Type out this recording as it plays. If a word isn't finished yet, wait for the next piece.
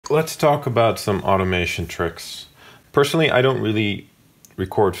let's talk about some automation tricks. Personally, I don't really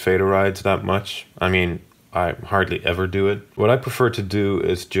record fader rides that much. I mean, I hardly ever do it. What I prefer to do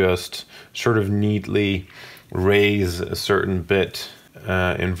is just sort of neatly raise a certain bit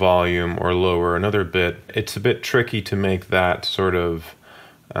in volume or lower another bit. It's a bit tricky to make that sort of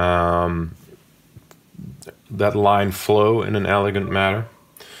that line flow in an elegant manner.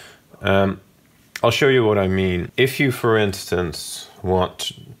 I'll show you what I mean. If you, for instance,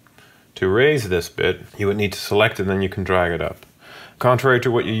 want to raise this bit, you would need to select it and then you can drag it up. Contrary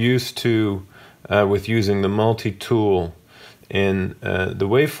to what you're used to with using the multi-tool in the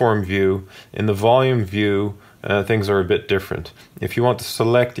waveform view, in the volume view, things are a bit different. If you want to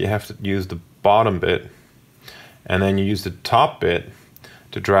select, you have to use the bottom bit, and then you use the top bit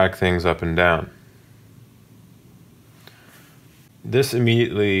to drag things up and down. This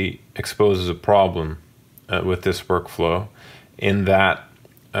immediately exposes a problem with this workflow in that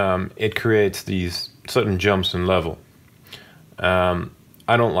it creates these sudden jumps in level. I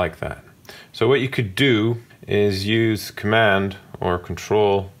don't like that. So what you could do is use Command or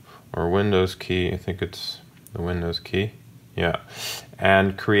Control or Windows key, I think it's the Windows key, yeah,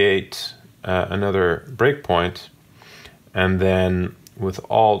 and create another breakpoint, and then with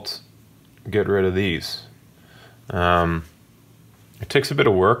Alt get rid of these. It takes a bit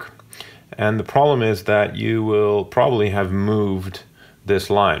of work, and the problem is that you will probably have moved this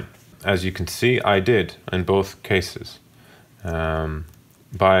line. As you can see, I did in both cases.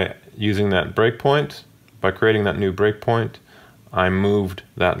 By using that breakpoint, by creating that new breakpoint, I moved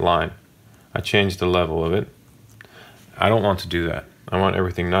that line. I changed the level of it. I don't want to do that. I want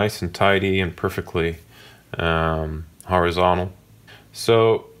everything nice and tidy and perfectly horizontal.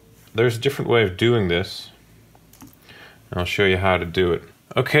 So there's a different way of doing this. I'll show you how to do it.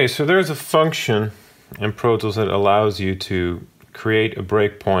 Okay, so there's a function in Pro Tools that allows you to create a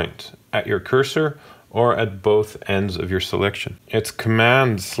breakpoint at your cursor or at both ends of your selection. It's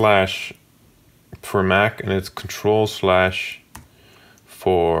Command/ for Mac and it's Control/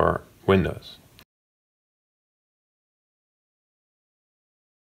 for Windows.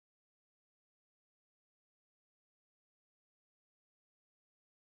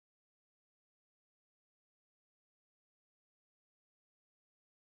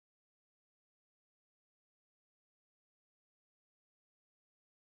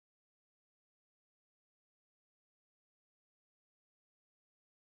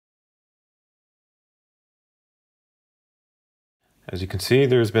 As you can see,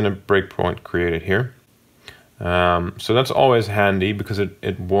 there's been a breakpoint created here. So that's always handy because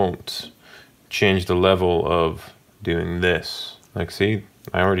it won't change the level of doing this. Like, see,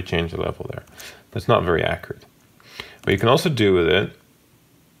 I already changed the level there. That's not very accurate. What you can also do with it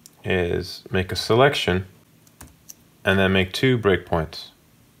is make a selection and then make 2 breakpoints.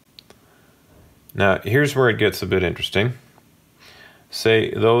 Now, here's where it gets a bit interesting.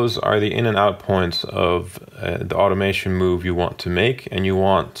 Say those are the in and out points of the automation move you want to make, and you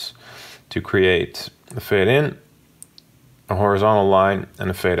want to create a fade in, a horizontal line, and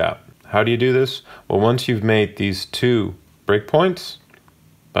a fade out. How do you do this? Well, once you've made these 2 breakpoints,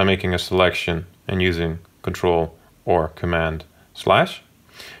 by making a selection and using Control or Command/,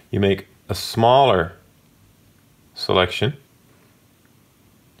 you make a smaller selection,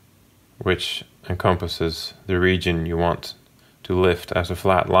 which encompasses the region you want to lift as a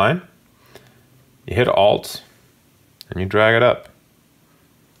flat line. You hit Alt and you drag it up.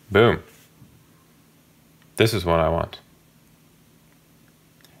 Boom. This is what I want.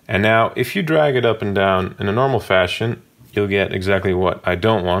 And now if you drag it up and down in a normal fashion, you'll get exactly what I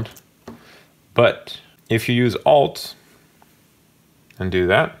don't want. But if you use Alt and do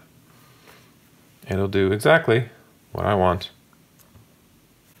that, it'll do exactly what I want.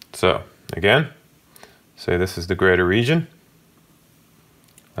 So again, say this is the greater region.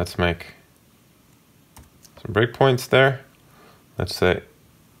 Let's make some breakpoints there. Let's say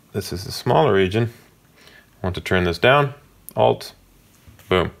this is the smaller region. I want to turn this down. Alt,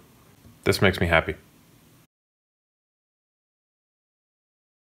 boom. This makes me happy.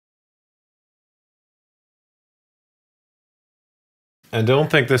 And don't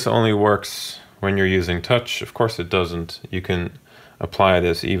think this only works when you're using touch. Of course it doesn't. You can apply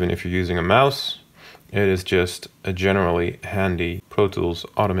this even if you're using a mouse. It is just a generally handy Pro Tools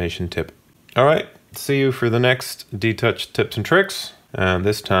automation tip. All right, see you for the next DTouch tips and tricks. And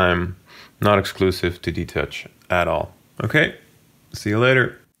this time, not exclusive to DTouch at all. Okay, see you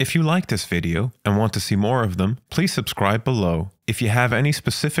later. If you like this video and want to see more of them, please subscribe below. If you have any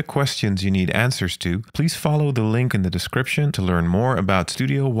specific questions you need answers to, please follow the link in the description to learn more about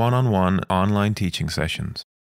Studio One-on-One online teaching sessions.